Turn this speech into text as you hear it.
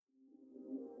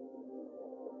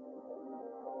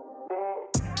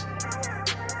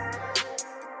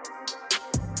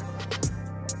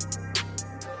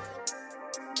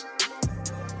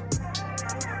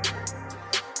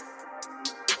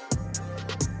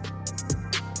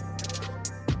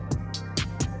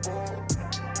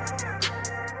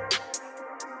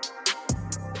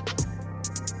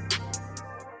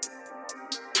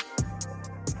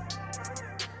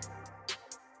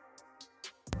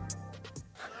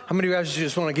How many of you guys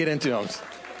just want to get into them?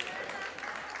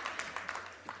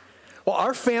 Well,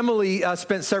 our family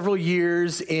spent several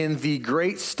years in the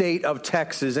great state of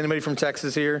Texas. Anybody from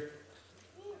Texas here?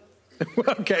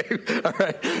 Okay, all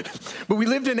right. But we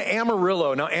lived in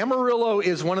Amarillo. Now, Amarillo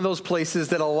is one of those places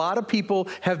that a lot of people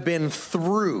have been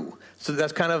through. So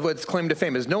that's kind of what's claimed to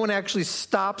fame is no one actually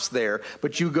stops there,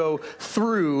 but you go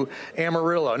through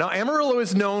Amarillo. Now, Amarillo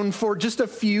is known for just a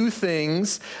few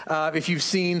things. If you've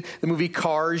seen the movie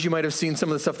Cars, you might have seen some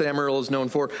of the stuff that Amarillo is known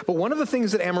for. But one of the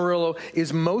things that Amarillo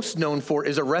is most known for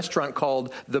is a restaurant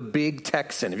called the Big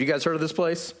Texan. Have you guys heard of this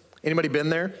place? Anybody been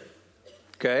there?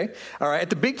 Okay. All right. At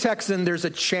the Big Texan, there's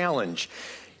a challenge.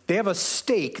 They have a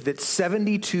steak that's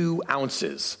 72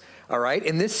 ounces. All right.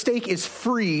 And this steak is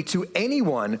free to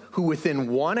anyone who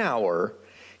within 1 hour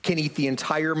can eat the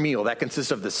entire meal. That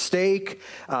consists of the steak,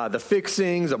 the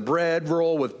fixings, a bread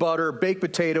roll with butter, baked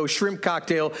potato, shrimp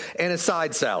cocktail, and a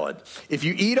side salad. If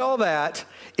you eat all that,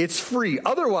 it's free.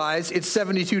 Otherwise, it's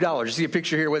 $72. You see a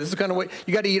picture here where this is kind of what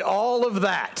you got to eat all of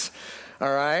that.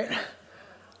 All right.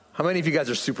 How many of you guys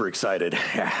are super excited?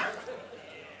 Yeah.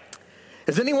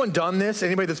 Has anyone done this?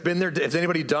 Anybody that's been there? Has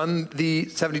anybody done the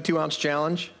 72-ounce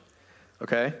challenge?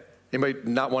 Okay. Anybody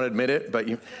not want to admit it? But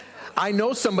I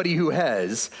know somebody who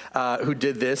has, who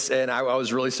did this, and I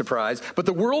was really surprised. But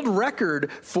the world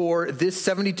record for this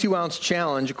 72-ounce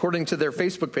challenge, according to their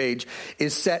Facebook page,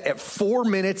 is set at 4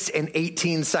 minutes and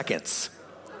 18 seconds.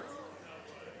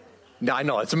 Now, I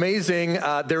know, it's amazing.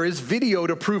 There is video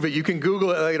to prove it. You can Google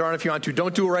it later on if you want to.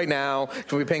 Don't do it right now.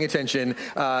 Don't be paying attention.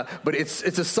 But it's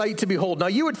a sight to behold. Now,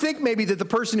 you would think maybe that the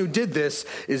person who did this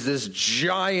is this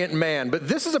giant man. But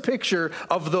this is a picture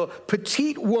of the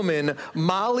petite woman,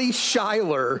 Molly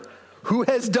Schuyler, who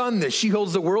has done this. She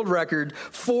holds the world record,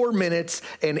 4 minutes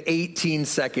and 18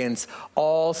 seconds,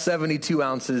 all 72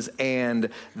 ounces and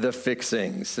the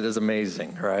fixings. It is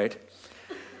amazing, right?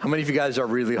 How many of you guys are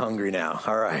really hungry now?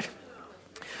 All right.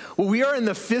 Well, we are in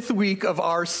the 5th week of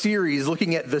our series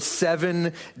looking at the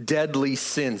 7 deadly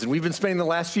sins. And we've been spending the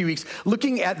last few weeks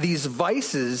looking at these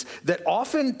vices that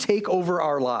often take over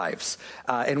our lives.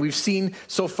 And we've seen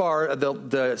so far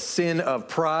the sin of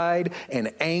pride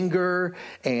and anger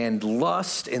and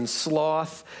lust and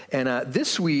sloth. And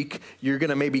this week, you're going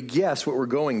to maybe guess what we're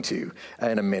going to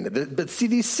in a minute. But see,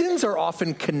 these sins are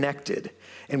often connected.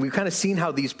 And we've kind of seen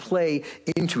how these play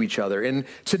into each other. And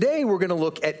today, we're going to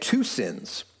look at 2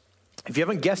 sins. If you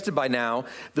haven't guessed it by now,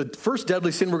 the first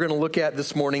deadly sin we're going to look at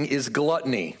this morning is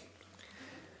gluttony.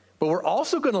 But we're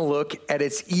also going to look at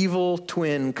its evil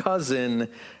twin cousin,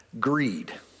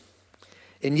 greed.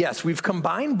 And yes, we've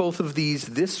combined both of these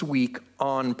this week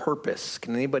on purpose.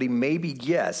 Can anybody maybe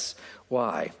guess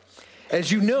why?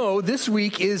 As you know, this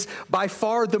week is by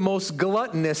far the most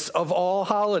gluttonous of all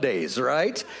holidays,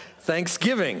 right?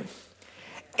 Thanksgiving.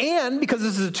 And because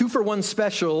this is a 2-for-1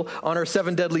 special on our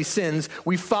 7 deadly sins,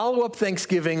 we follow up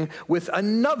Thanksgiving with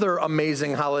another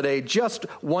amazing holiday just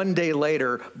one day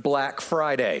later, Black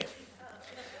Friday.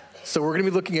 So we're going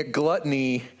to be looking at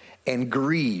gluttony and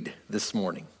greed this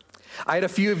morning. I had a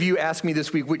few of you ask me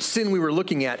this week which sin we were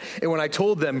looking at, and when I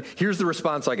told them, here's the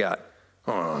response I got.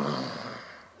 Oh.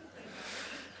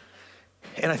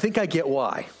 And I think I get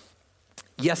why.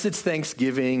 Yes, it's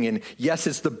Thanksgiving, and yes,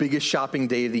 it's the biggest shopping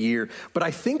day of the year, but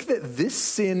I think that this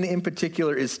sin in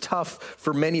particular is tough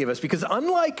for many of us because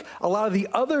unlike a lot of the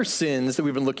other sins that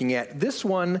we've been looking at, this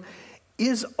one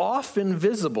is often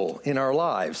visible in our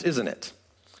lives, isn't it?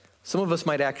 Some of us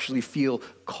might actually feel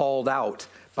called out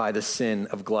by the sin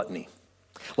of gluttony.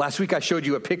 Last week, I showed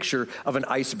you a picture of an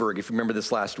iceberg, if you remember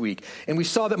this last week, and we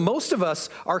saw that most of us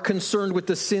are concerned with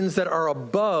the sins that are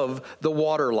above the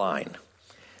waterline.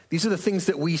 These are the things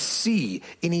that we see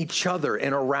in each other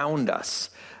and around us.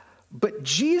 But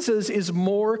Jesus is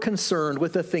more concerned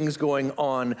with the things going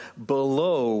on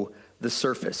below the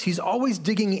surface. He's always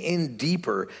digging in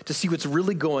deeper to see what's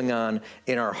really going on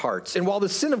in our hearts. And while the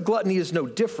sin of gluttony is no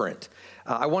different,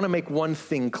 I want to make one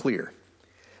thing clear.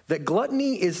 That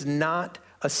gluttony is not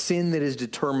a sin that is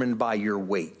determined by your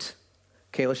weight.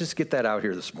 Okay, let's just get that out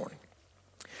here this morning.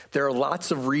 There are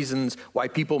lots of reasons why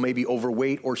people may be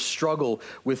overweight or struggle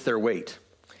with their weight.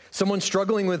 Someone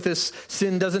struggling with this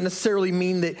sin doesn't necessarily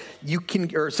mean that you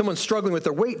can, or someone struggling with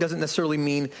their weight doesn't necessarily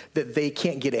mean that they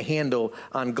can't get a handle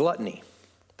on gluttony.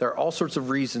 There are all sorts of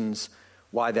reasons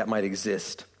why that might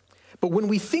exist. But when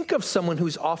we think of someone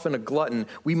who's often a glutton,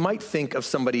 we might think of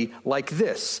somebody like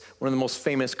this, one of the most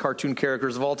famous cartoon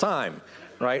characters of all time,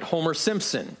 right? Homer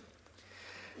Simpson.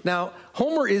 Now,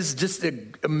 Homer is just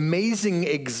an amazing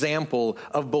example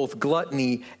of both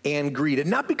gluttony and greed. And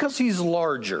not because he's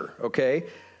larger, okay?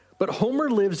 But Homer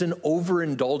lives in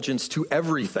overindulgence to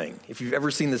everything, if you've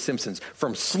ever seen The Simpsons.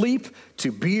 From sleep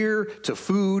to beer to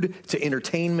food to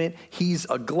entertainment, he's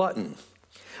a glutton.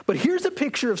 But here's a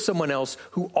picture of someone else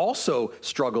who also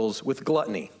struggles with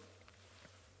gluttony.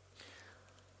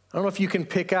 I don't know if you can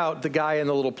pick out the guy in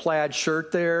the little plaid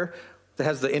shirt there that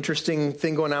has the interesting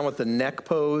thing going on with the neck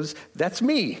pose. That's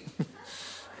me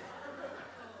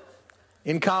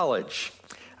in college.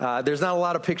 There's not a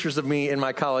lot of pictures of me in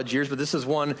my college years, but this is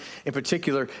one in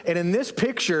particular. And in this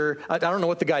picture, I don't know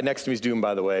what the guy next to me is doing,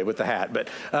 by the way, with the hat. But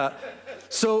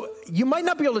so you might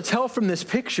not be able to tell from this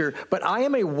picture, but I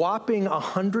am a whopping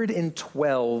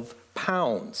 112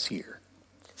 pounds here.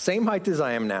 Same height as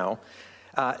I am now.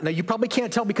 Now, you probably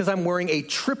can't tell because I'm wearing a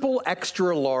triple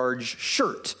extra large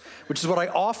shirt, which is what I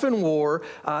often wore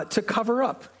to cover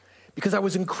up because I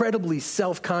was incredibly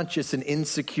self-conscious and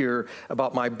insecure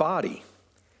about my body.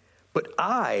 But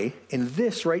in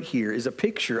this right here, is a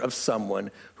picture of someone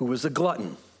who was a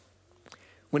glutton.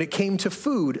 When it came to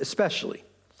food, especially,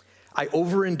 I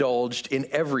overindulged in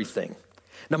everything.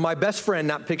 Now, my best friend,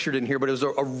 not pictured in here, but it was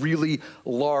a really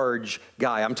large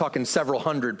guy. I'm talking several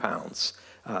hundred pounds.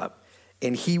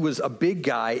 And he was a big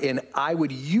guy, and I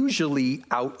would usually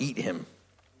out-eat him.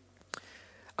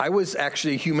 I was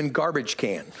actually a human garbage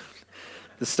can,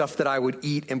 the stuff that I would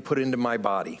eat and put into my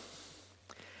body.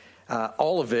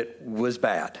 All of it was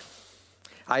bad.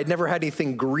 I had never had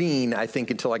anything green, I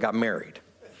think, until I got married.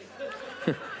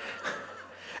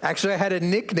 Actually, I had a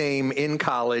nickname in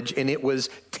college, and it was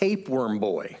Tapeworm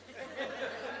Boy.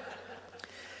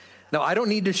 Now, I don't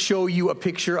need to show you a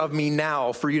picture of me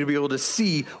now for you to be able to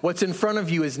see what's in front of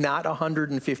you is not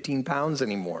 115 pounds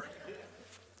anymore.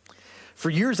 For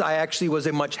years, I actually was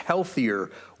a much healthier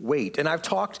weight. And I've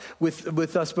talked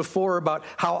with us before about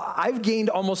how I've gained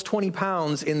almost 20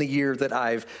 pounds in the year that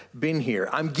I've been here.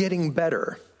 I'm getting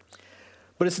better.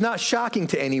 But it's not shocking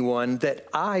to anyone that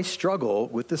I struggle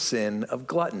with the sin of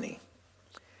gluttony.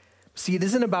 See, it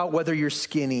isn't about whether you're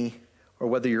skinny or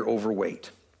whether you're overweight.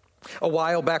 A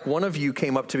while back, one of you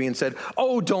came up to me and said,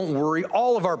 "Oh, don't worry,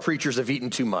 all of our preachers have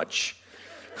eaten too much."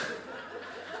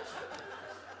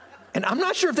 And I'm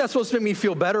not sure if that's supposed to make me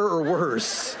feel better or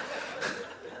worse.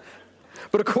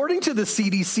 But according to the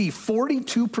CDC,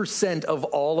 42% of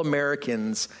all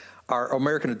American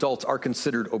adults are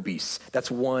considered obese. That's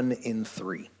 1 in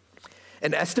 3.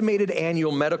 An estimated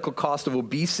annual medical cost of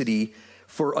obesity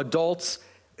for adults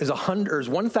is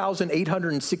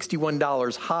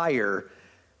 $1,861 higher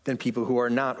than people who are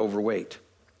not overweight.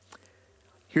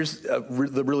 Here's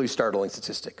the really startling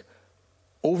statistic.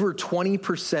 Over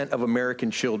 20% of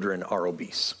American children are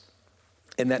obese,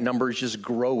 and that number is just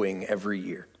growing every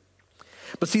year.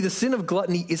 But see, the sin of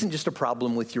gluttony isn't just a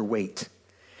problem with your weight,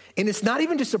 and it's not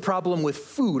even just a problem with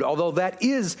food, although that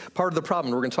is part of the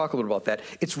problem. We're going to talk a little about that.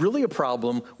 It's really a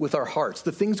problem with our hearts,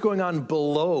 the things going on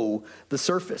below the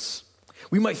surface.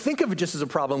 We might think of it just as a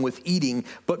problem with eating,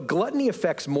 but gluttony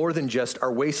affects more than just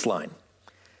our waistline.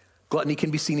 Gluttony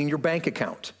can be seen in your bank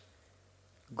account.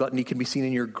 Gluttony can be seen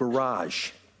in your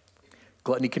garage.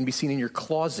 Gluttony can be seen in your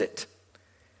closet,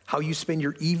 how you spend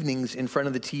your evenings in front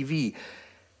of the TV,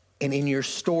 and in your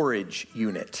storage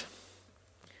unit.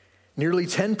 Nearly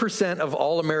 10% of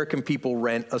all American people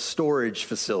rent a storage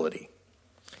facility.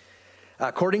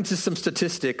 According to some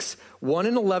statistics, 1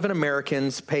 in 11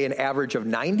 Americans pay an average of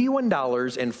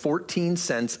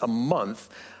 $91.14 a month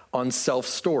on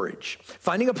self-storage,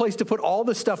 finding a place to put all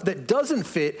the stuff that doesn't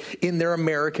fit in their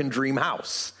American dream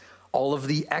house, all of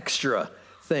the extra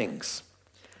things.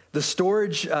 The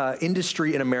storage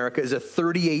industry in America is a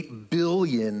 $38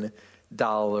 billion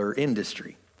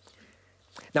industry.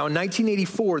 Now, in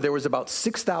 1984, there was about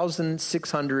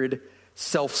 6,600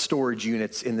 self-storage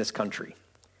units in this country.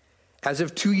 As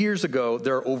of 2 years ago,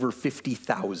 there are over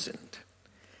 50,000.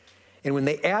 And when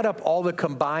they add up all the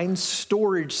combined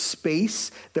storage space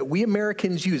that we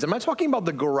Americans use, I'm not talking about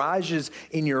the garages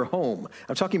in your home.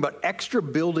 I'm talking about extra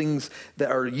buildings that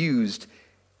are used.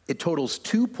 It totals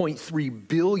 2.3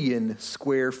 billion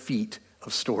square feet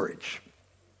of storage.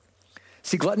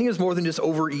 See, gluttony is more than just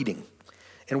overeating.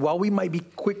 And while we might be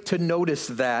quick to notice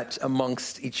that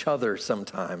amongst each other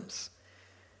sometimes,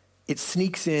 it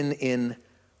sneaks in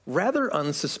rather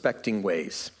unsuspecting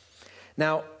ways.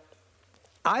 Now,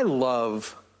 I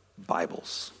love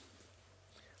Bibles.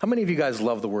 How many of you guys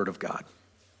love the Word of God?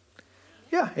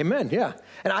 Yeah, amen, yeah.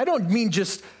 And I don't mean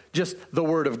just the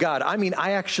Word of God. I mean,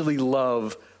 I actually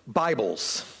love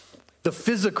Bibles, the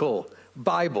physical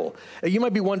Bible. You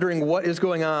might be wondering what is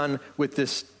going on with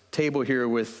this table here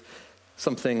with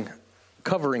something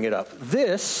covering it up.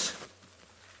 These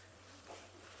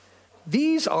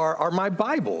are my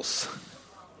Bibles.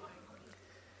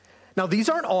 Now, these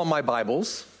aren't all my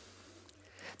Bibles.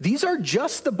 These are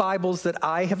just the Bibles that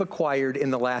I have acquired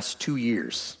in the last 2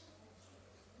 years.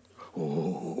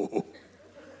 Oh.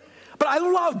 But I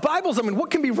love Bibles. I mean, what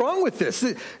can be wrong with this?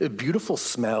 The beautiful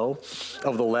smell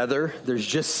of the leather. There's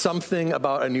just something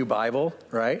about a new Bible,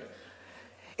 right?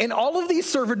 And all of these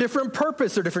serve a different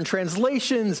purpose. They're different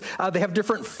translations. They have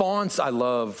different fonts. I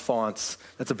love fonts.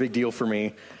 That's a big deal for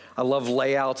me. I love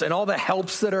layouts and all the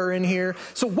helps that are in here.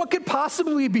 So what could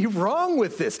possibly be wrong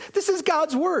with this? This is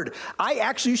God's word.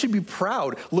 You should be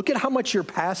proud. Look at how much your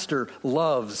pastor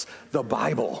loves the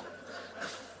Bible.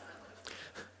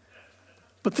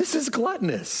 But this is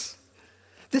gluttonous.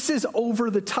 This is over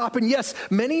the top. And yes,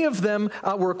 many of them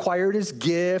were acquired as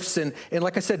gifts. And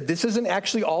like I said, this isn't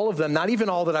actually all of them, not even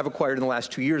all that I've acquired in the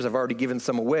last 2 years. I've already given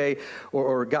some away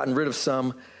or gotten rid of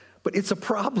some. But it's a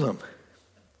problem.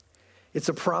 It's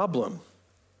a problem.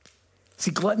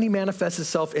 See, gluttony manifests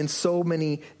itself in so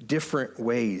many different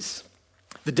ways.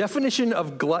 The definition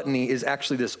of gluttony is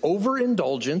actually this: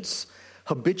 overindulgence,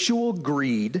 habitual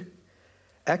greed,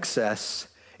 excess,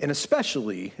 and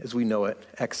especially, as we know it,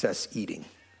 excess eating.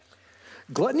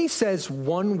 Gluttony says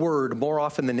one word more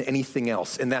often than anything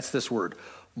else, and that's this word: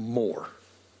 more.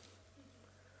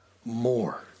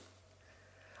 More.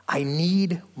 I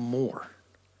need more.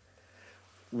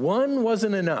 One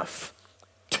wasn't enough.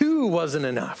 Two wasn't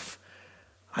enough.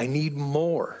 I need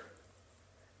more.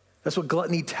 That's what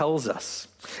gluttony tells us.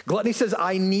 Gluttony says,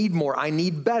 I need more. I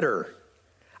need better.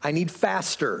 I need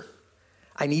faster.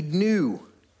 I need new.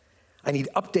 I need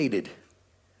updated.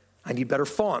 I need better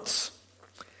fonts.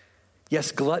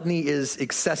 Yes, gluttony is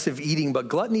excessive eating, but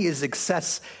gluttony is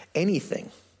excess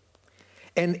anything.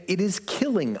 And it is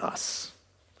killing us.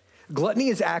 Gluttony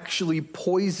is actually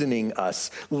poisoning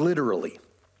us, literally.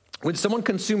 When someone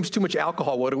consumes too much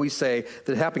alcohol, what do we say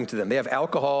that's happening to them? They have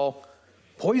alcohol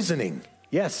poisoning.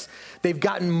 Yes, they've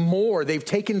gotten more. They've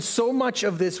taken so much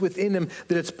of this within them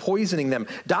that it's poisoning them.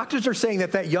 Doctors are saying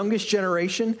that youngest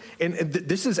generation, and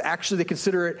this is actually, they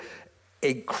consider it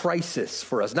a crisis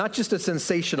for us, not just a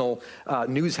sensational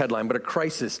news headline, but a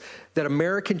crisis, that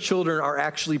American children are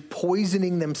actually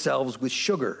poisoning themselves with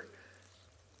sugar.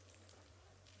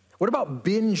 What about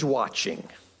binge watching?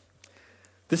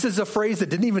 This is a phrase that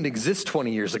didn't even exist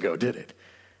 20 years ago, did it?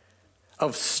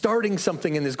 Of starting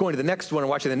something and is going to the next one and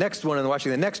watching the next one and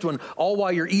watching the next one, all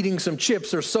while you're eating some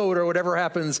chips or soda or whatever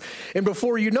happens. And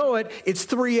before you know it, it's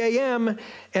 3 a.m.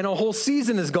 and a whole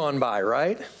season has gone by,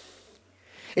 right?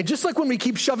 And just like when we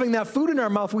keep shoving that food in our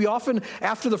mouth, we often,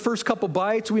 after the first couple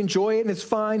bites, we enjoy it and it's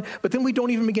fine, but then we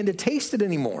don't even begin to taste it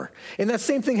anymore. And that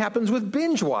same thing happens with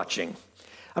binge watching.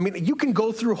 I mean, you can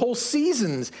go through whole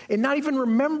seasons and not even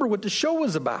remember what the show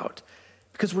was about,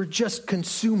 because we're just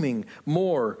consuming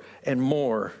more and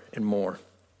more and more.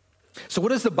 So what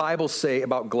does the Bible say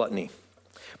about gluttony?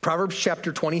 Proverbs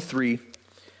chapter 23,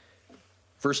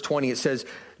 verse 20, it says,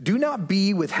 "Do not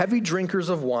be with heavy drinkers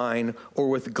of wine or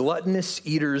with gluttonous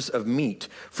eaters of meat,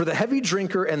 for the heavy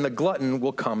drinker and the glutton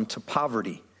will come to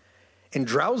poverty, and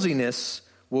drowsiness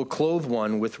will clothe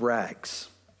one with rags."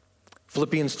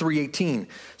 Philippians 3:18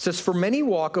 says, "For many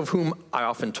walk, of whom I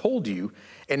often told you,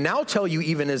 and now tell you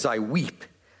even as I weep,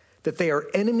 that they are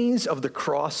enemies of the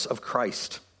cross of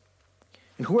Christ."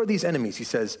 And who are these enemies? He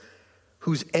says,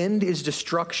 "Whose end is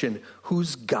destruction,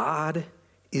 whose God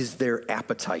is their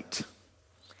appetite,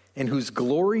 and whose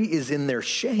glory is in their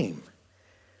shame,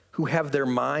 who have their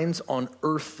minds on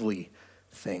earthly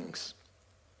things."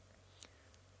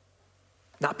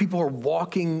 Not people are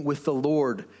walking with the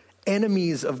Lord,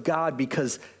 enemies of God,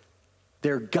 because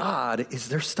their God is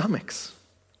their stomachs.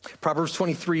 Proverbs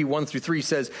 23, 1-3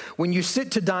 says, "When you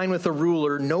sit to dine with a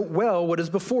ruler, note well what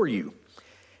is before you,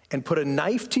 and put a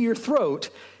knife to your throat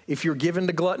if you're given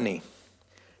to gluttony.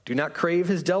 Do not crave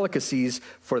his delicacies,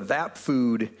 for that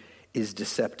food is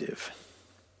deceptive."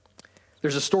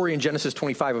 There's a story in Genesis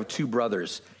 25 of two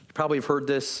brothers. You probably have heard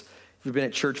this if you've been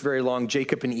at church very long,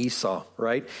 Jacob and Esau,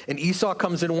 right? And Esau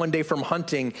comes in one day from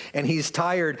hunting, and he's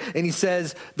tired, and he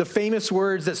says the famous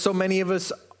words that so many of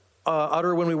us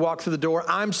utter when we walk through the door: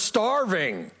 "I'm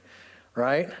starving,"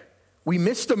 right? We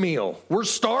missed a meal. We're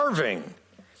starving.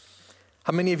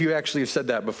 How many of you actually have said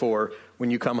that before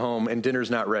when you come home and dinner's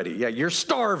not ready? Yeah, you're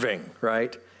starving,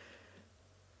 right?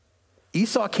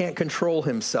 Esau can't control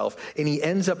himself, and he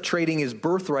ends up trading his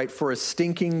birthright for a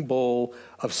stinking bowl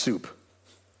of soup.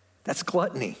 That's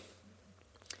gluttony.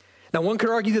 Now, one could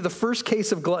argue that the first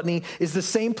case of gluttony is the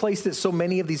same place that so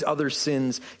many of these other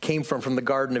sins came from the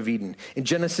Garden of Eden. In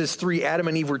Genesis 3, Adam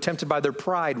and Eve were tempted by their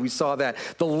pride. We saw that.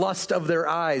 The lust of their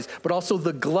eyes, but also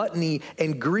the gluttony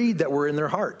and greed that were in their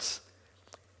hearts.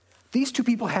 These two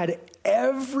people had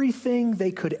everything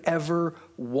they could ever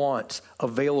want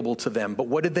available to them. But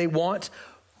what did they want?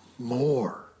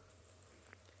 More.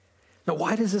 Now,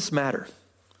 why does this matter?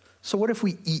 So what if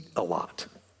we eat a lot?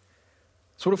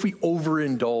 So what if we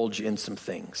overindulge in some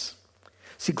things?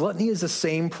 See, gluttony is the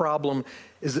same problem,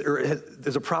 is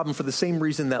a problem for the same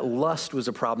reason that lust was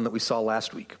a problem that we saw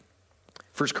last week.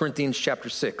 1 Corinthians chapter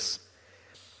 6.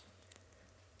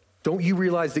 Don't you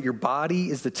realize that your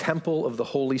body is the temple of the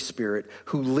Holy Spirit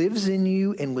who lives in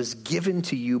you and was given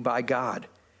to you by God?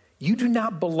 You do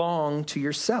not belong to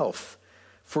yourself,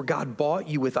 for God bought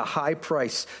you with a high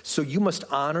price, so you must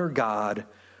honor God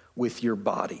with your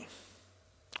body.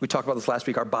 We talked about this last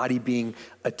week, our body being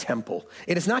a temple.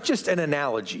 And it's not just an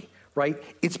analogy, right?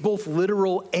 It's both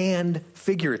literal and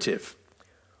figurative.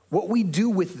 What we do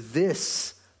with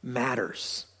this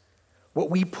matters. What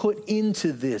we put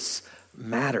into this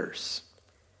matters.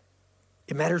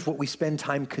 It matters what we spend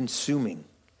time consuming,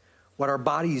 what our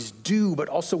bodies do, but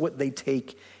also what they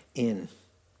take in.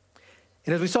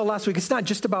 And as we saw last week, it's not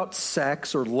just about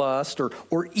sex or lust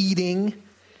or eating.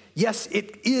 Yes,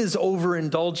 it is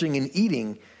overindulging in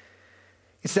eating.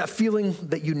 It's that feeling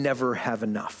that you never have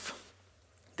enough,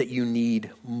 that you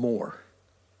need more.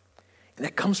 And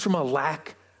that comes from a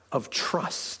lack of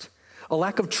trust. A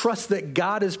lack of trust that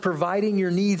God is providing your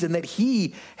needs and that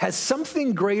he has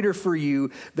something greater for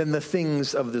you than the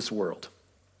things of this world.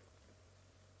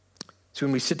 So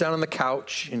when we sit down on the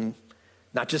couch and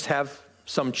not just have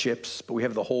some chips, but we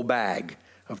have the whole bag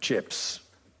of chips.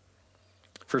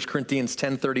 1 Corinthians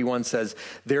 10:31 says,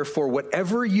 therefore,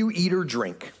 whatever you eat or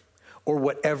drink, or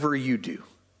whatever you do.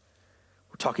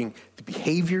 We're talking the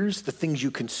behaviors, the things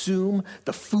you consume,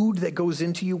 the food that goes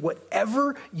into you.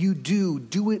 Whatever you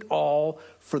do it all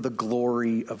for the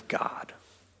glory of God.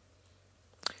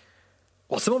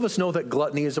 While some of us know that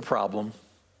gluttony is a problem,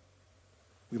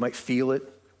 we might feel it.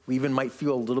 We even might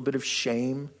feel a little bit of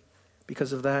shame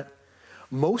because of that.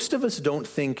 Most of us don't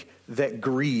think that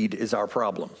greed is our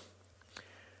problem.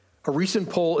 A recent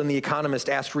poll in The Economist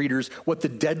asked readers what the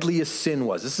deadliest sin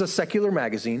was. This is a secular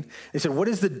magazine. They said, what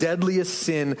is the deadliest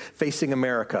sin facing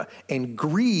America? And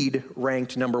greed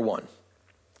ranked number one.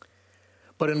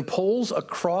 But in polls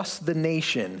across the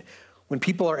nation, when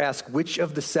people are asked, which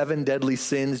of the 7 deadly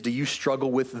sins do you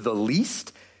struggle with the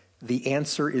least? The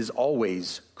answer is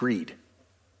always greed.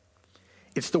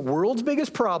 It's the world's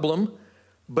biggest problem,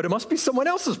 but it must be someone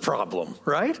else's problem,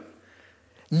 right?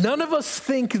 None of us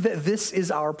think that this is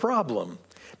our problem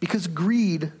because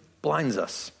greed blinds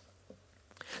us.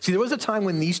 See, there was a time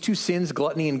when these two sins,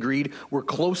 gluttony and greed, were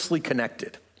closely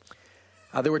connected.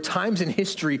 There were times in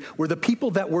history where the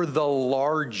people that were the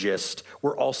largest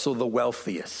were also the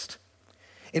wealthiest.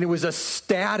 And it was a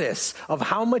status of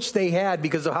how much they had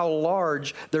because of how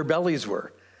large their bellies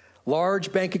were.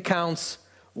 Large bank accounts,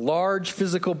 large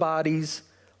physical bodies,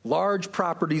 large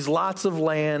properties, lots of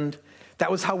land. That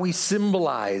was how we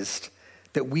symbolized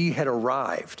that we had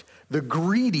arrived. The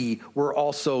greedy were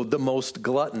also the most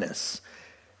gluttonous.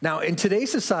 Now, in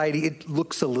today's society, it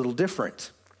looks a little different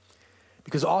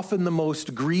because often the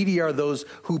most greedy are those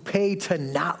who pay to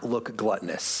not look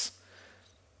gluttonous.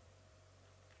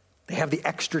 They have the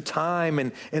extra time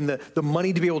and the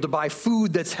money to be able to buy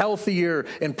food that's healthier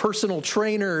and personal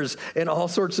trainers and all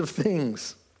sorts of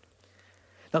things.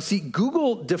 Now, see,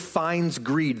 Google defines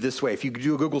greed this way. If you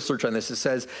do a Google search on this, it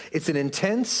says it's an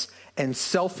intense and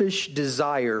selfish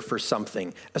desire for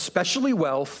something, especially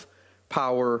wealth,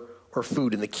 power, or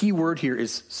food. And the key word here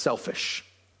is selfish.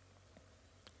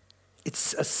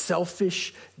 It's a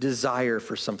selfish desire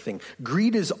for something.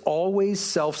 Greed is always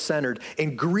self-centered.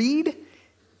 And greed,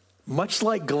 much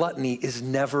like gluttony, is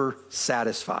never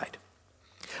satisfied.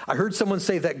 I heard someone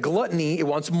say that gluttony, it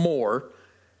wants more,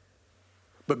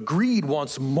 but greed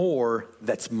wants more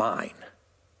that's mine.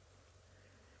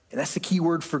 And that's the key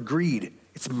word for greed.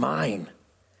 It's mine.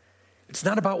 It's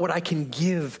not about what I can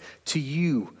give to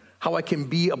you, how I can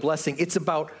be a blessing. It's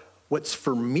about what's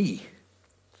for me.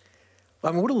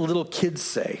 I mean, what do little kids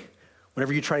say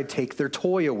whenever you try to take their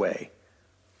toy away?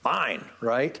 Mine,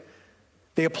 right?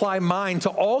 They apply mine to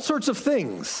all sorts of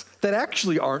things that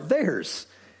actually aren't theirs.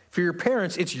 For your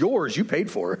parents, it's yours. You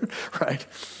paid for it, right?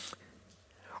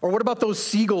 Or what about those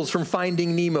seagulls from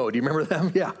Finding Nemo? Do you remember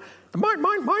them? Yeah.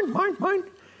 Mine.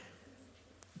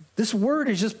 This word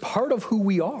is just part of who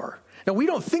we are. Now, we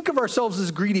don't think of ourselves as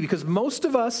greedy because most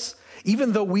of us,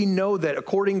 even though we know that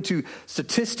according to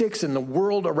statistics and the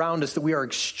world around us, that we are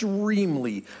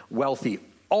extremely wealthy.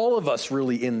 All of us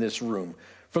really in this room,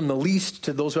 from the least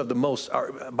to those who have the most,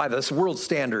 are, by this world's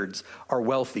standards, are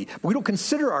wealthy. But we don't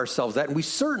consider ourselves that, and we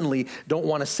certainly don't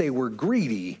want to say we're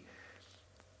greedy.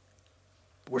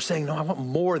 We're saying, no, I want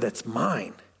more that's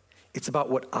mine. It's about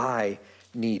what I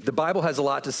need. The Bible has a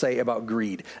lot to say about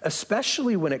greed,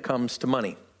 especially when it comes to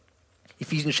money.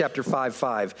 Ephesians chapter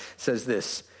 5:5 says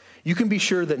this: "You can be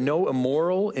sure that no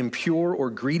immoral, impure, or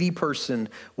greedy person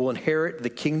will inherit the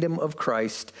kingdom of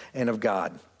Christ and of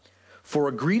God. For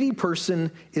a greedy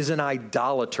person is an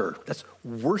idolater." That's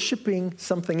worshiping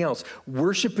something else,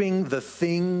 worshiping the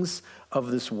things of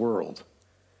this world.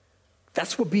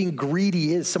 That's what being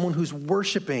greedy is, someone who's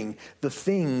worshiping the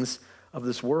things of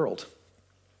this world.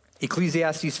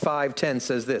 Ecclesiastes 5:10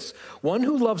 says this: "One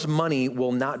who loves money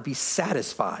will not be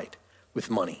satisfied with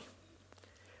money,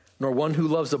 nor one who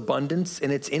loves abundance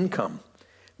in its income.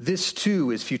 This too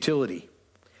is futility.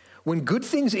 When good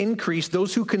things increase,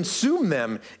 those who consume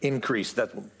them increase."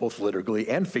 That's both literally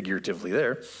and figuratively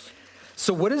there.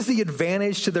 "So what is the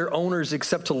advantage to their owners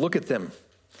except to look at them?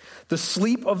 The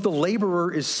sleep of the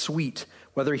laborer is sweet,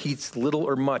 whether he eats little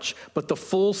or much, but the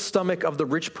full stomach of the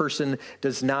rich person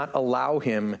does not allow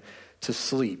him to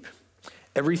sleep."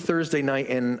 Every Thursday night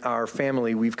in our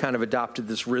family, we've kind of adopted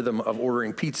this rhythm of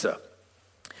ordering pizza.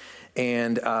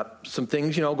 And some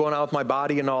things, going on with my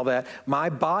body and all that. My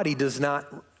body does not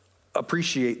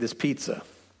appreciate this pizza.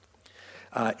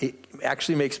 It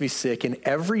actually makes me sick, and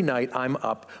every night I'm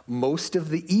up most of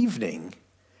the evening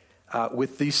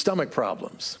with these stomach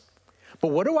problems. But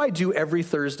what do I do every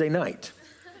Thursday night?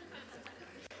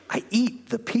 I eat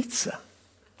the pizza,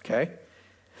 okay?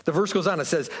 The verse goes on, it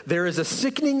says, "There is a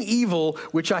sickening evil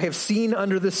which I have seen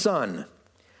under the sun,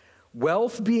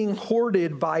 wealth being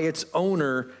hoarded by its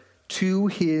owner to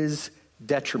his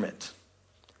detriment."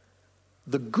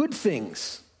 The good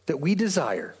things that we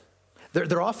desire,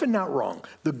 they're often not wrong.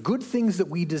 The good things that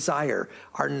we desire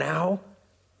are now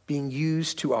being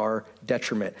used to our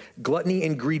detriment. Gluttony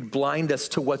and greed blind us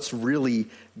to what's really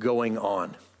going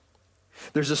on.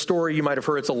 There's a story you might have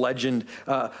heard, it's a legend,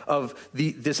 of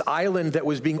this island that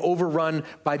was being overrun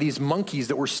by these monkeys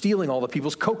that were stealing all the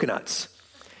people's coconuts.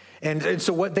 And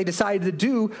so what they decided to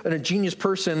do, an ingenious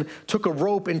person took a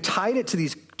rope and tied it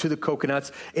to the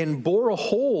coconuts and bore a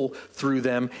hole through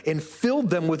them and filled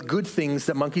them with good things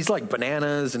that monkeys like,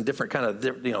 bananas and different kind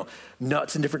of,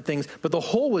 nuts and different things. But the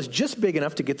hole was just big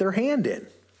enough to get their hand in. And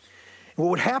what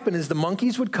would happen is the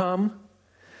monkeys would come,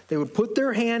 they would put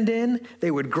their hand in, they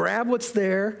would grab what's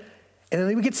there, and then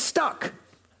they would get stuck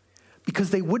because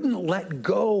they wouldn't let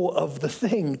go of the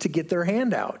thing to get their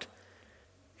hand out.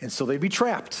 And so they'd be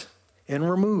trapped and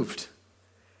removed.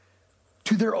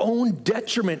 To their own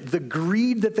detriment, the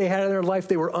greed that they had in their life,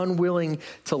 they were unwilling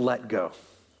to let go.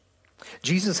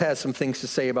 Jesus has some things to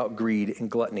say about greed and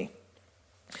gluttony.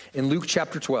 In Luke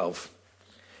chapter 12,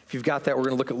 if you've got that, we're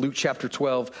going to look at Luke chapter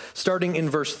 12, starting in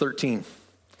verse 13. It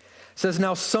says,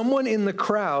 "Now someone in the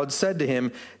crowd said to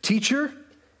him, 'Teacher,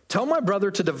 tell my brother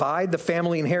to divide the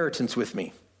family inheritance with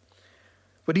me.'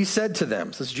 But he said to them,"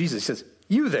 this is Jesus, he says,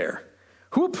 "You there,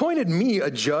 who appointed me a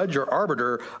judge or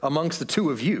arbiter amongst the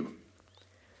two of you?"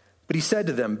 But he said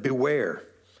to them, "Beware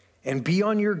and be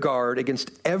on your guard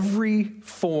against every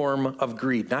form of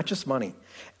greed," not just money,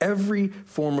 every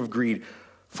form of greed.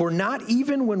 "For not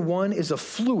even when one is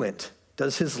affluent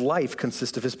does his life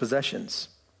consist of his possessions."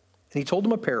 And he told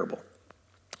them a parable,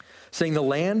 saying, "The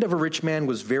land of a rich man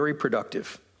was very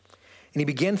productive. And he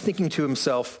began thinking to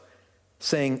himself,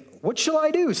 saying, 'What shall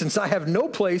I do since I have no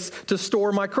place to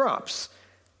store my crops?'"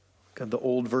 Kind of the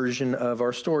old version of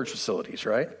our storage facilities,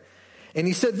 right? "And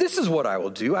he said, 'This is what I will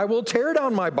do. I will tear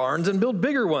down my barns and build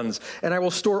bigger ones, and I will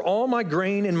store all my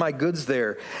grain and my goods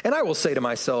there. And I will say to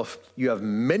myself, you have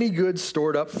many goods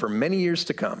stored up for many years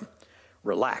to come.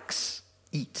 Relax,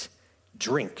 eat,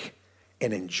 drink,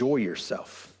 and enjoy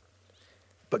yourself.'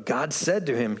 But God said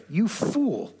to him, 'You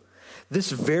fool,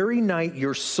 this very night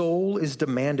your soul is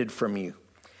demanded from you.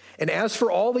 And as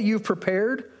for all that you've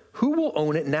prepared, who will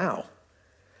own it now?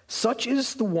 Such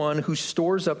is the one who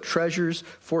stores up treasures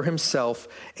for himself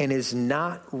and is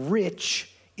not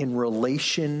rich in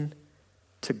relation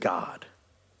to God.'"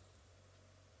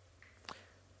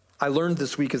 I learned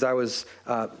this week as I was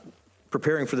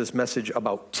preparing for this message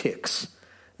about ticks.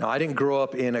 Now, I didn't grow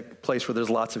up in a place where there's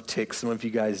lots of ticks. Some of you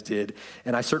guys did,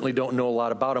 and I certainly don't know a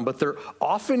lot about them, but they're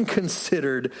often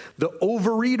considered the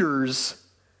overeaters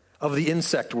of the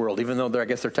insect world, even though I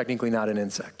guess they're technically not an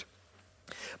insect.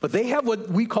 But they have what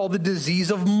we call the disease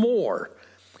of Moore,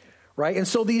 right? And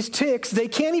so these ticks, they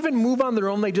can't even move on their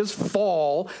own. They just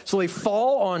fall. So they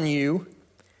fall on you.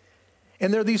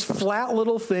 And they're these flat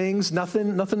little things,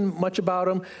 nothing much about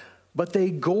them, but they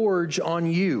gorge on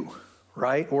you,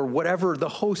 right? Or whatever, the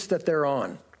host that they're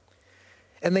on.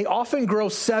 And they often grow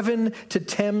 7 to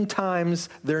 10 times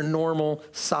their normal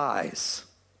size.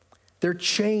 They're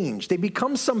changed. They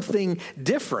become something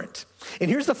different. And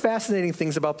here's the fascinating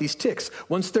things about these ticks.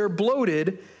 Once they're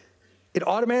bloated, it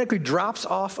automatically drops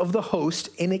off of the host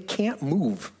and it can't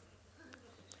move.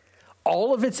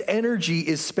 All of its energy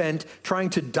is spent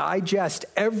trying to digest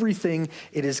everything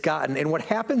it has gotten. And what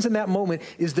happens in that moment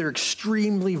is they're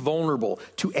extremely vulnerable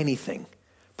to anything.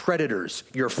 Predators,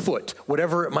 your foot,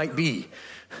 whatever it might be.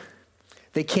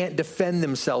 They can't defend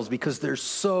themselves because they're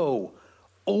so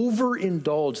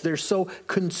overindulged. They're so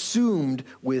consumed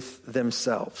with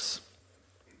themselves.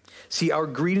 See, our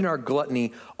greed and our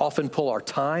gluttony often pull our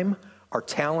time, our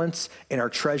talents, and our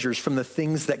treasures from the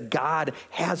things that God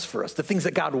has for us, the things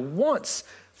that God wants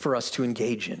for us to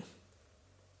engage in.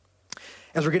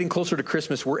 As we're getting closer to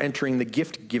Christmas, we're entering the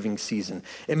gift-giving season.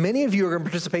 And many of you are going to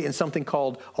participate in something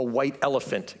called a white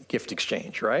elephant gift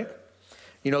exchange, right?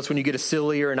 You know, it's when you get a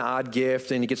silly or an odd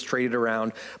gift and it gets traded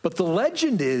around. But the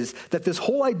legend is that this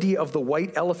whole idea of the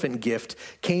white elephant gift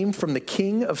came from the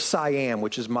king of Siam,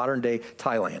 which is modern-day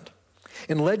Thailand.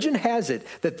 And legend has it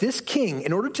that this king,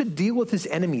 in order to deal with his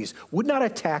enemies, would not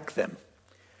attack them,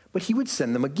 but he would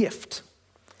send them a gift.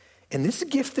 And this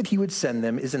gift that he would send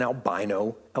them is an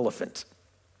albino elephant.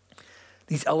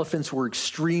 These elephants were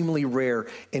extremely rare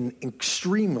and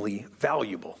extremely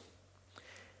valuable.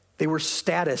 They were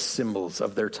status symbols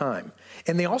of their time.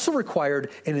 And they also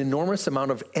required an enormous amount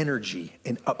of energy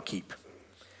and upkeep.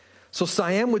 So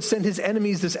Siam would send his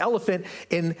enemies this elephant,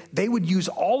 and they would use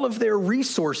all of their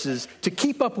resources to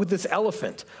keep up with this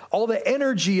elephant. All the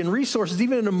energy and resources,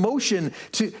 even an emotion,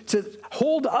 to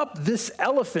hold up this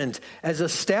elephant as a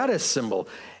status symbol.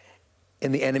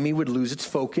 And the enemy would lose its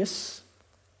focus,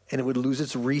 and it would lose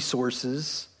its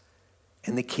resources,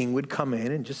 and the king would come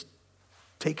in and just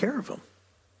take care of him.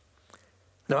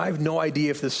 Now, I have no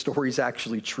idea if this story is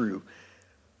actually true,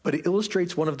 but it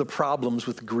illustrates one of the problems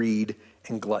with greed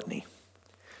and gluttony.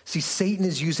 See, Satan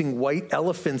is using white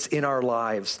elephants in our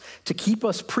lives to keep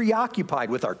us preoccupied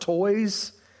with our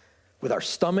toys, with our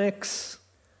stomachs,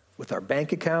 with our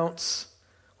bank accounts,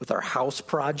 with our house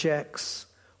projects,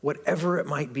 whatever it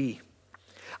might be.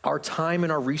 Our time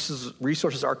and our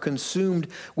resources are consumed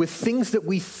with things that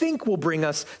we think will bring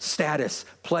us status,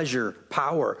 pleasure,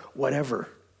 power, whatever.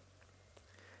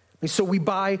 And so we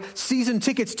buy season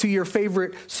tickets to your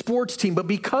favorite sports team, but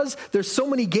because there's so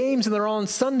many games and they're on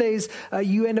Sundays,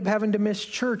 you end up having to miss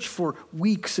church for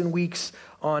weeks and weeks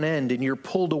on end, and you're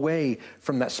pulled away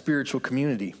from that spiritual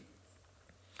community.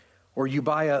 Or you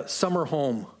buy a summer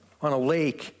home on a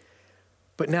lake,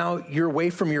 but now you're away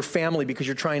from your family because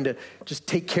you're trying to just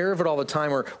take care of it all the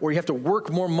time, or you have to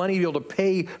work more money to be able to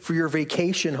pay for your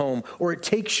vacation home, or it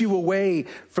takes you away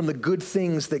from the good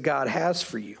things that God has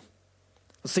for you.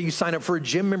 Let's say you sign up for a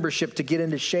gym membership to get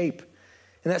into shape.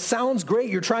 And that sounds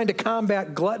great. You're trying to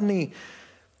combat gluttony.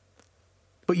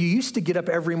 But you used to get up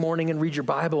every morning and read your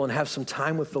Bible and have some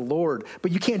time with the Lord.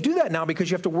 But you can't do that now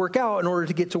because you have to work out in order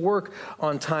to get to work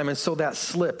on time. And so that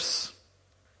slips.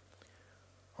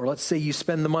 Or let's say you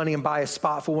spend the money and buy a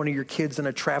spot for one of your kids in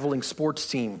a traveling sports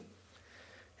team.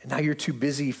 And now you're too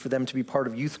busy for them to be part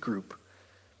of youth group.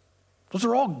 Those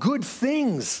are all good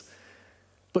things.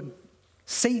 But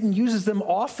Satan uses them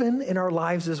often in our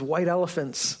lives as white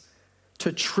elephants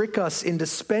to trick us into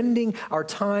spending our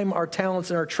time, our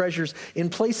talents, and our treasures in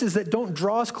places that don't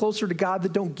draw us closer to God,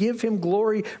 that don't give him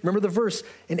glory. Remember the verse,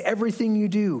 in everything you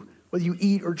do, whether you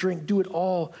eat or drink, do it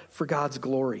all for God's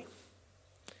glory.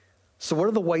 So what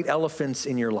are the white elephants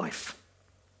in your life?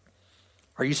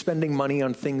 Are you spending money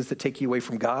on things that take you away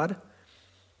from God?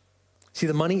 See,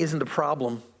 the money isn't the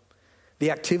problem.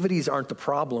 The activities aren't the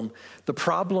problem. The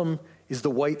problem is the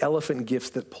white elephant gifts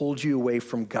that pulled you away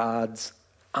from God's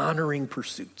honoring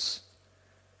pursuits,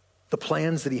 the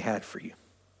plans that he had for you.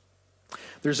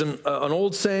 There's an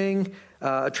old saying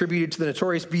attributed to the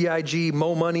notorious B.I.G.,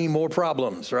 more money, more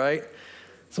problems, right?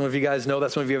 Some of you guys know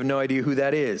that. Some of you have no idea who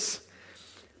that is.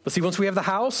 But see, once we have the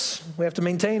house, we have to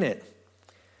maintain it.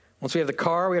 Once we have the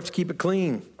car, we have to keep it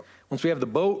clean. Once we have the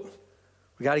boat,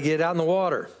 we got to get it out in the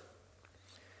water.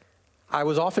 I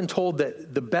was often told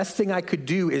that the best thing I could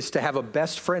do is to have a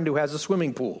best friend who has a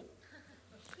swimming pool.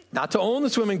 Not to own the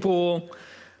swimming pool,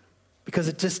 because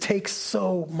it just takes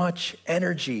so much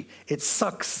energy. It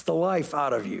sucks the life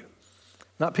out of you.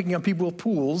 Not picking on people with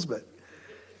pools, but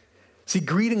see,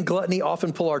 greed and gluttony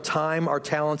often pull our time, our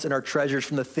talents, and our treasures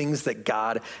from the things that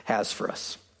God has for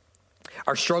us.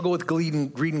 Our struggle with greed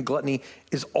and gluttony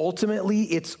is ultimately,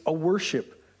 it's a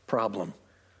worship problem.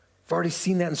 I've already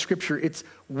seen that in Scripture. It's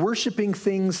worshiping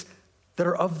things that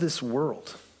are of this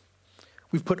world.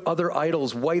 We've put other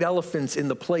idols, white elephants, in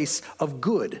the place of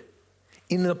good,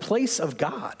 in the place of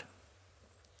God.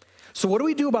 So what do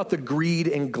we do about the greed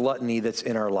and gluttony that's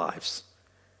in our lives?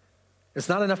 It's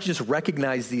not enough to just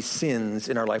recognize these sins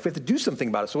in our life. We have to do something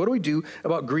about it. So what do we do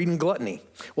about greed and gluttony?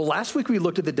 Well, last week we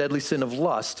looked at the deadly sin of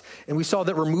lust, and we saw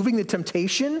that removing the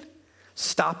temptation,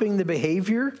 stopping the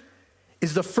behavior,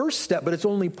 is the first step, but it's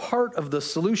only part of the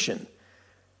solution.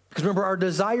 Because remember, our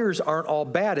desires aren't all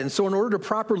bad. And so in order to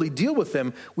properly deal with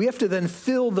them, we have to then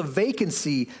fill the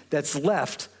vacancy that's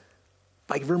left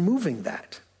by removing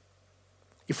that.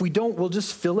 If we don't, we'll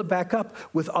just fill it back up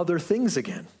with other things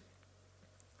again.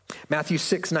 Matthew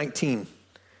 6:19,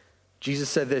 Jesus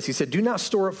said this. He said, "Do not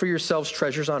store up for yourselves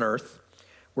treasures on earth,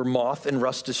 where moth and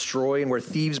rust destroy and where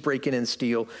thieves break in and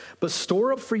steal, but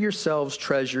store up for yourselves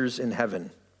treasures in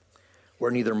heaven,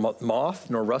 where neither moth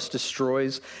nor rust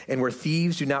destroys and where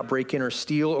thieves do not break in or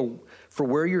steal. For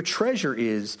where your treasure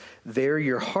is, there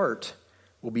your heart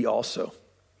will be also."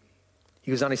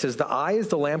 He goes on, he says, "The eye is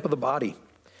the lamp of the body.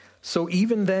 So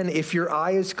even then, if your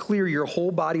eye is clear, your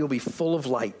whole body will be full of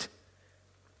light.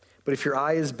 But if your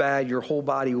eye is bad, your whole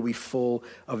body will be full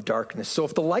of darkness. So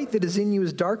if the light that is in you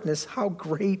is darkness, how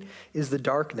great is the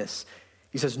darkness?"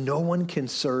 He says, "No one can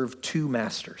serve two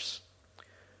masters.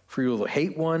 For you will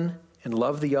hate one and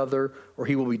love the other, or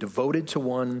he will be devoted to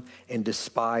one and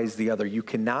despise the other. You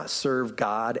cannot serve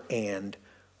God and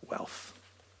wealth."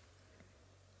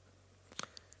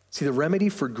 See, the remedy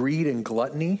for greed and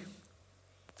gluttony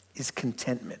is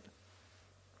contentment.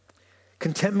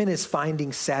 Contentment is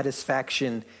finding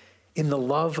satisfaction in the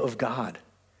love of God,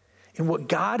 in what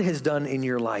God has done in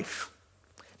your life.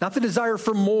 Not the desire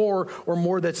for more or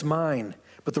more that's mine,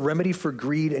 but the remedy for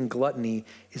greed and gluttony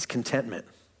is contentment.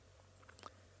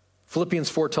 Philippians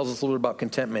 4 tells us a little bit about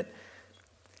contentment.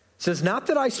 It says, "Not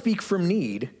that I speak from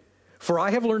need, for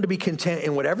I have learned to be content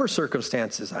in whatever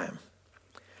circumstances I am.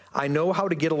 I know how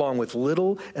to get along with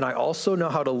little, and I also know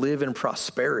how to live in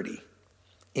prosperity.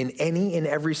 In any and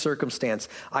every circumstance,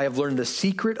 I have learned the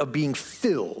secret of being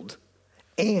filled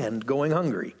and going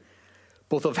hungry,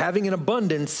 both of having an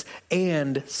abundance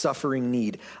and suffering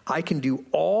need. I can do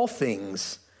all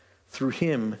things through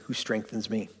him who strengthens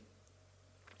me."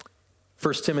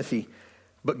 1 Timothy,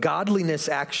 "But godliness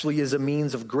actually is a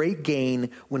means of great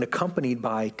gain when accompanied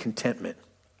by contentment.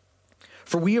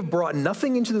 For we have brought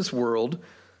nothing into this world,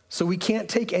 so we can't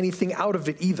take anything out of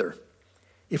it either.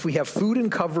 If we have food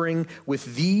and covering,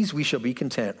 with these we shall be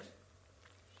content.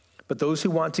 But those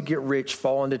who want to get rich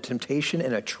fall into temptation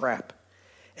and a trap,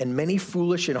 and many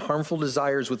foolish and harmful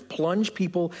desires which plunge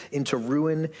people into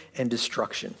ruin and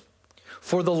destruction.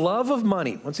 For the love of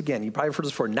money," once again, you probably have heard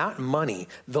this before, not money,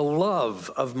 the love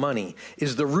of money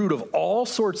is the root of all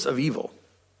sorts of evil.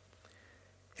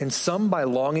 And some, by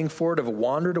longing for it, have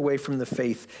wandered away from the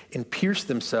faith and pierced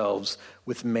themselves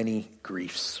with many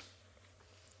griefs."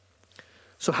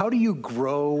 So how do you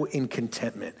grow in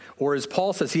contentment? Or as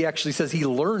Paul says, he actually says he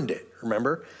learned it,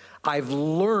 remember? I've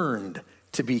learned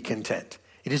to be content.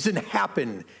 It just didn't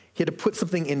happen. He had to put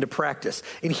something into practice.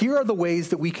 And here are the ways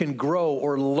that we can grow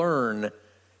or learn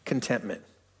contentment: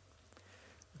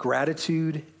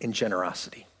 gratitude and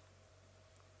generosity.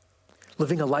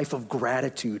 Living a life of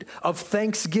gratitude, of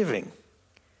thanksgiving,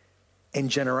 and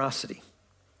generosity.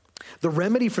 The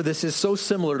remedy for this is so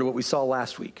similar to what we saw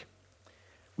last week.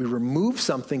 We remove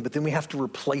something, but then we have to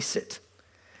replace it.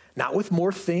 Not with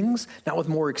more things, not with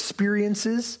more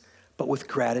experiences, but with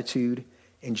gratitude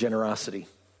and generosity.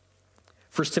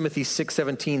 1 Timothy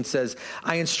 6:17 says,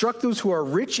 "I instruct those who are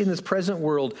rich in this present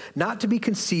world not to be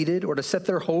conceited or to set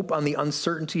their hope on the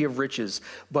uncertainty of riches,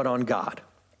 but on God,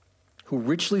 who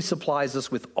richly supplies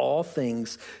us with all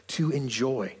things to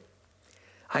enjoy.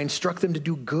 I instruct them to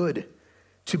do good,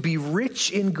 to be rich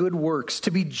in good works,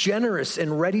 to be generous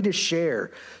and ready to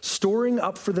share, storing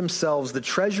up for themselves the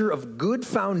treasure of good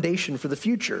foundation for the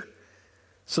future,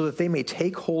 so that they may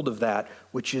take hold of that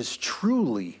which is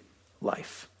truly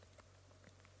life."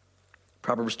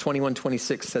 Proverbs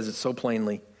 21:26 says it so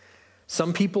plainly.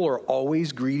 "Some people are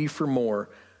always greedy for more,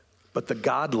 but the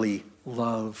godly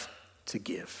love to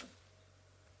give."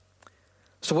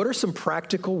 So what are some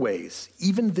practical ways,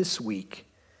 even this week,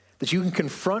 that you can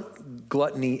confront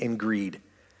gluttony and greed,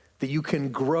 that you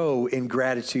can grow in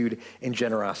gratitude and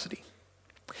generosity?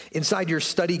 Inside your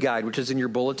study guide, which is in your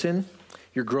bulletin,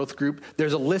 your growth group,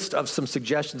 there's a list of some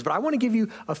suggestions, but I want to give you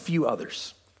a few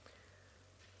others.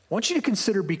 I want you to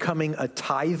consider becoming a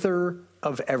tither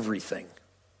of everything.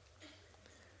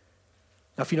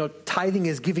 Now, if you know, tithing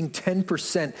is giving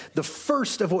 10%, the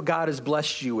first of what God has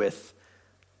blessed you with,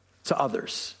 to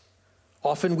others.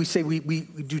 Often we say we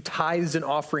do tithes and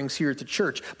offerings here at the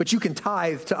church, but you can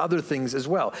tithe to other things as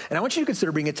well. And I want you to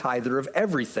consider being a tither of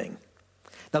everything.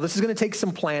 Now, this is going to take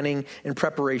some planning and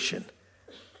preparation.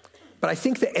 But I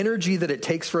think the energy that it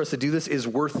takes for us to do this is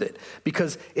worth it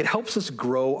because it helps us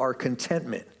grow our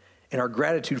contentment and our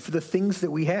gratitude for the things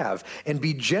that we have and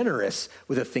be generous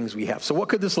with the things we have. So what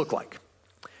could this look like?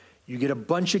 You get a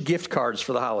bunch of gift cards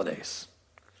for the holidays.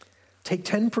 Take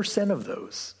 10% of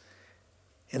those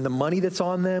and the money that's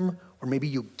on them, or maybe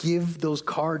you give those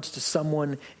cards to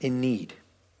someone in need.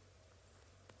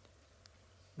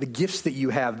 The gifts that you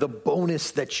have, the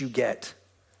bonus that you get,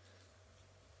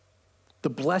 the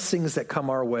blessings that come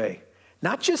our way.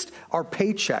 Not just our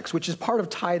paychecks, which is part of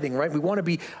tithing, right? We want to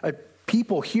be a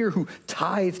people here who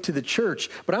tithe to the church.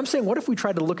 But I'm saying, what if we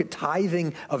tried to look at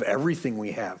tithing of everything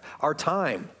we have? Our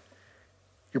time.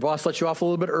 Your boss let you off a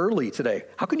little bit early today.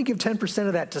 How can you give 10%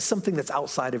 of that to something that's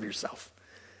outside of yourself?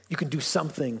 You can do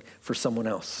something for someone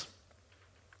else.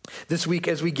 This week,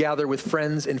 as we gather with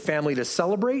friends and family to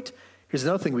celebrate, here's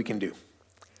another thing we can do.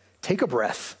 Take a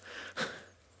breath.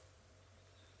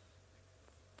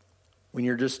 When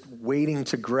you're just waiting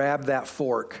to grab that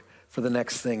fork for the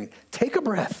next thing, take a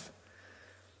breath.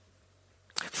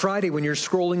 Friday, when you're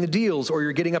scrolling the deals or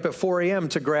you're getting up at 4 a.m.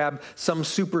 to grab some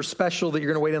super special that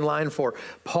you're going to wait in line for,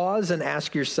 pause and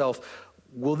ask yourself,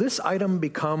 will this item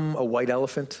become a white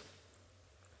elephant?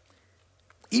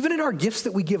 Even in our gifts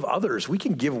that we give others, we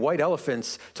can give white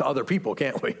elephants to other people,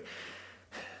 can't we?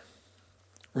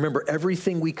 Remember,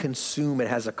 everything we consume, it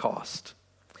has a cost.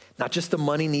 Not just the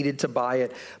money needed to buy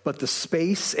it, but the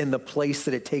space and the place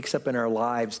that it takes up in our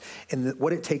lives and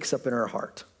what it takes up in our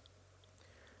heart.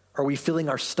 Are we filling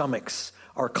our stomachs,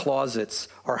 our closets,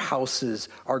 our houses,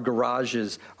 our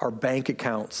garages, our bank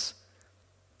accounts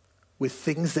with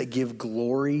things that give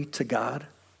glory to God?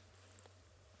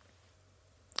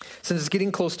 Since it's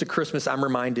getting close to Christmas, I'm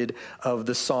reminded of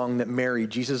the song that Mary,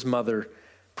 Jesus' mother,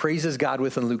 praises God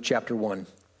with in Luke chapter 1.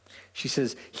 She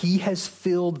says, "He has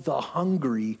filled the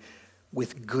hungry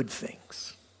with good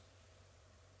things."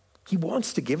 He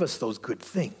wants to give us those good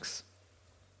things.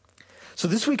 So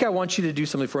this week I want you to do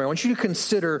something for me. I want you to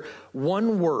consider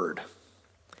one word.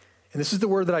 And this is the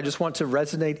word that I just want to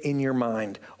resonate in your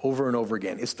mind over and over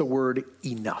again. It's the word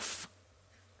enough.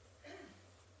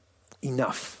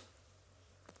 Enough.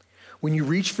 When you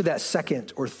reach for that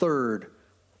second or third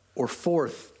or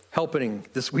fourth helping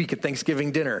this week at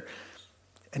Thanksgiving dinner,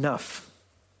 enough.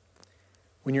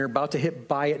 When you're about to hit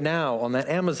buy it now on that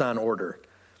Amazon order,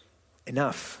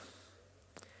 enough.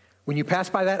 When you pass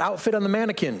by that outfit on the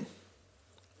mannequin,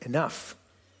 enough.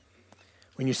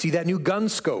 When you see that new gun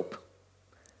scope,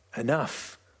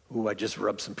 enough. Ooh, I just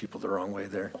rubbed some people the wrong way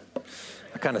there.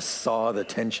 I kind of saw the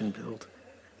tension build.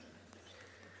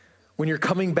 When you're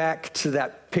coming back to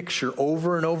that picture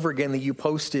over and over again that you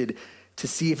posted to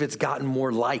see if it's gotten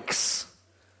more likes,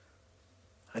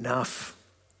 enough.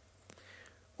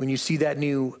 When you see that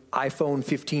new iPhone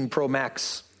 15 Pro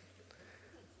Max,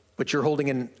 but you're holding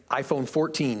an iPhone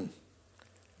 14,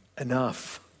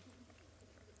 enough.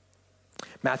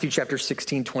 Matthew chapter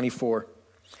 16:24.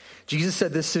 Jesus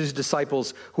said this to his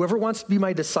disciples, "Whoever wants to be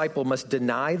my disciple must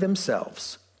deny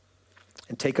themselves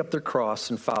and take up their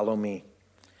cross and follow me.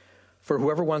 For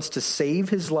whoever wants to save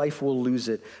his life will lose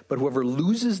it, but whoever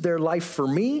loses their life for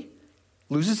me,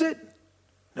 loses it?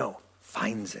 No,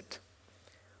 finds it.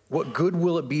 What good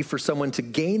will it be for someone to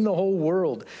gain the whole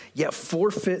world, yet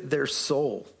forfeit their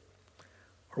soul?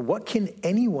 Or what can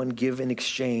anyone give in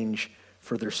exchange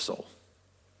for their soul?"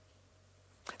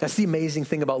 That's the amazing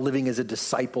thing about living as a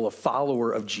disciple, a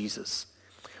follower of Jesus.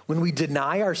 When we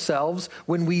deny ourselves,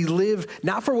 when we live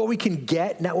not for what we can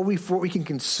get, not for what we can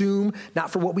consume,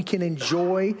 not for what we can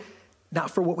enjoy,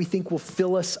 not for what we think will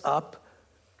fill us up,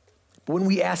 but when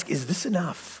we ask, is this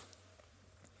enough?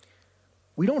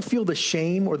 We don't feel the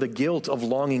shame or the guilt of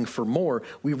longing for more.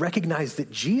 We recognize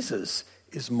that Jesus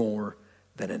is more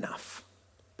than enough.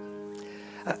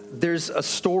 There's a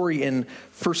story in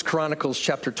 1 Chronicles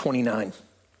chapter 29.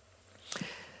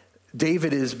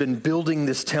 David has been building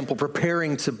this temple,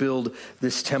 preparing to build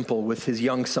this temple with his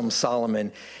young son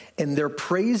Solomon. And they're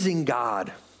praising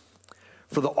God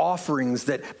for the offerings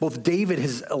that both David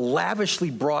has lavishly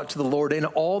brought to the Lord and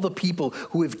all the people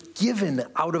who have given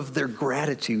out of their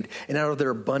gratitude and out of their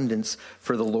abundance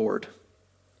for the Lord.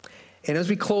 And as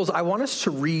we close, I want us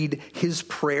to read his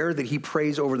prayer that he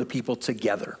prays over the people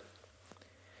together.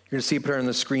 You're going to see it there on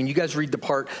the screen. You guys read the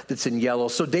part that's in yellow.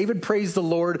 So David praised the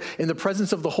Lord in the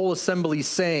presence of the whole assembly,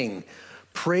 saying,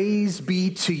 "Praise be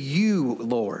to you,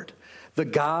 Lord, the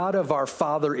God of our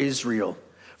father Israel.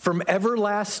 From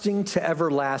everlasting to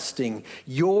everlasting,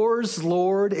 yours,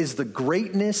 Lord, is the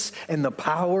greatness and the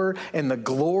power and the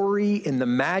glory and the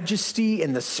majesty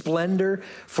and the splendor.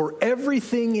 For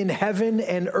everything in heaven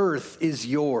and earth is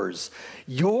yours.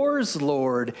 Yours,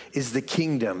 Lord, is the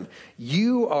kingdom.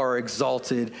 You are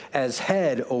exalted as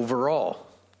head over all.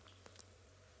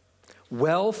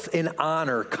 Wealth and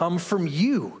honor come from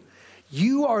you.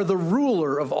 You are the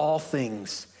ruler of all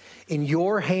things. In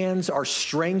your hands are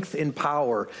strength and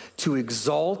power to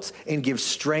exalt and give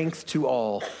strength to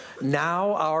all.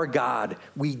 Now, our God,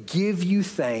 we give you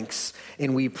thanks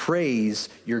and we praise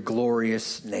your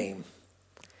glorious name.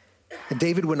 And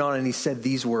David went on and he said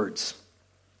these words.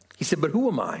 He said, but who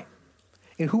am I?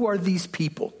 And who are these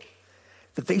people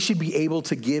that they should be able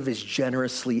to give as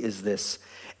generously as this?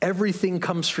 Everything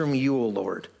comes from you, O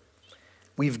Lord.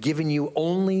 We've given you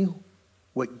only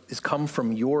what has come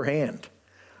from your hand.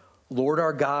 Lord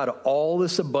our God, all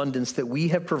this abundance that we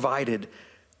have provided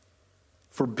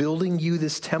for building you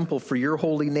this temple for your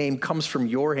holy name comes from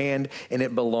your hand, and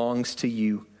it belongs to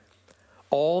you.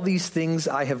 All these things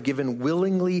I have given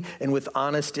willingly and with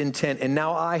honest intent, and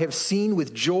now I have seen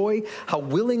with joy how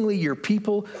willingly your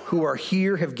people who are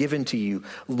here have given to you.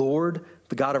 Lord,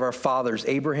 the God of our fathers,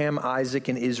 Abraham, Isaac,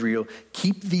 and Israel,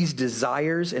 keep these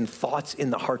desires and thoughts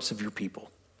in the hearts of your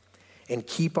people, and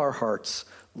keep our hearts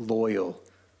loyal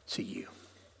to you.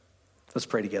 Let's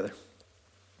pray together.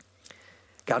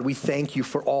 God, we thank you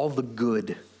for all the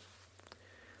good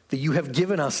that you have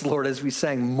given us, Lord, as we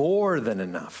sang, more than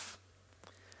enough.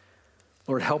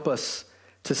 Lord, help us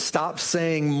to stop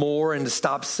saying more and to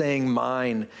stop saying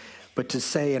mine, but to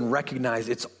say and recognize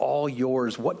it's all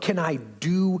yours. What can I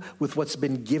do with what's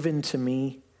been given to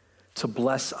me to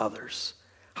bless others?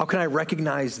 How can I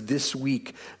recognize this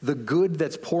week the good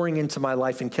that's pouring into my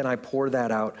life, and can I pour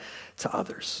that out to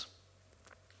others?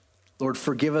 Lord,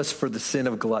 forgive us for the sin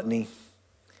of gluttony,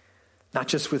 not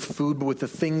just with food, but with the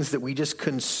things that we just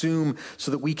consume so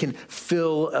that we can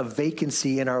fill a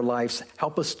vacancy in our lives.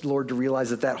 Help us, Lord, to realize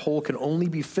that that hole can only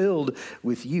be filled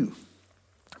with you.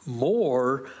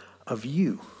 More of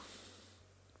you.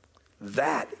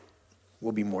 That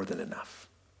will be more than enough.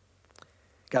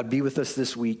 God, be with us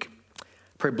this week.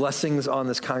 Pray blessings on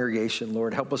this congregation,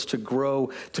 Lord. Help us to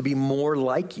grow, to be more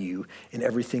like you in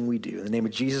everything we do. In the name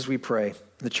of Jesus we pray.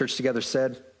 The church together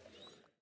said,